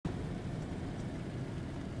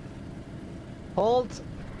Halt!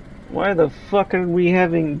 Why the fuck are we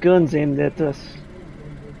having guns aimed at us?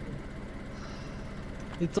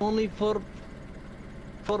 It's only for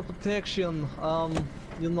protection.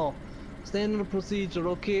 You know, standard procedure.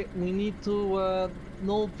 Okay, we need to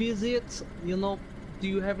no visit. You know, do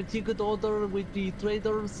you have a ticket order with the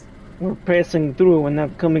traders? We're passing through and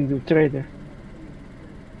not coming to trader.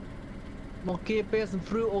 Okay, passing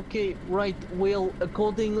through. Okay, right. Well,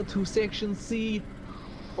 according to Section C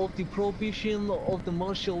of the prohibition of the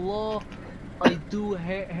martial law, I do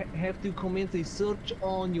have to commence a search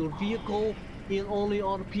on your vehicle in only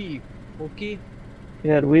RP. Okay.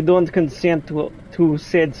 Yeah, we don't consent to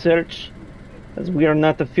said search, as we are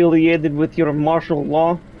not affiliated with your martial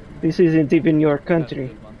law. This isn't even your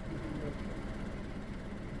country.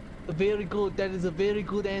 Very good. That is a very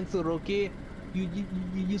good answer. Okay.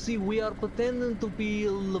 You see, we are pretending to be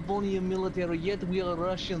Livonian military, yet we are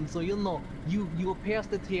Russian. So you know, you passed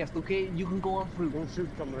the test. Okay, you can go on through. Don't shoot,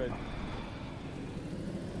 comrade.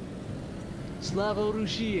 Slava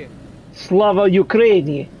Rusi. Slava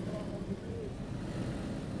Ukraini!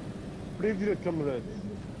 Привет, comrade.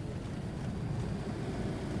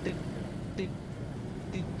 Did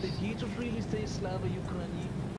he just really say Slava Ukraini?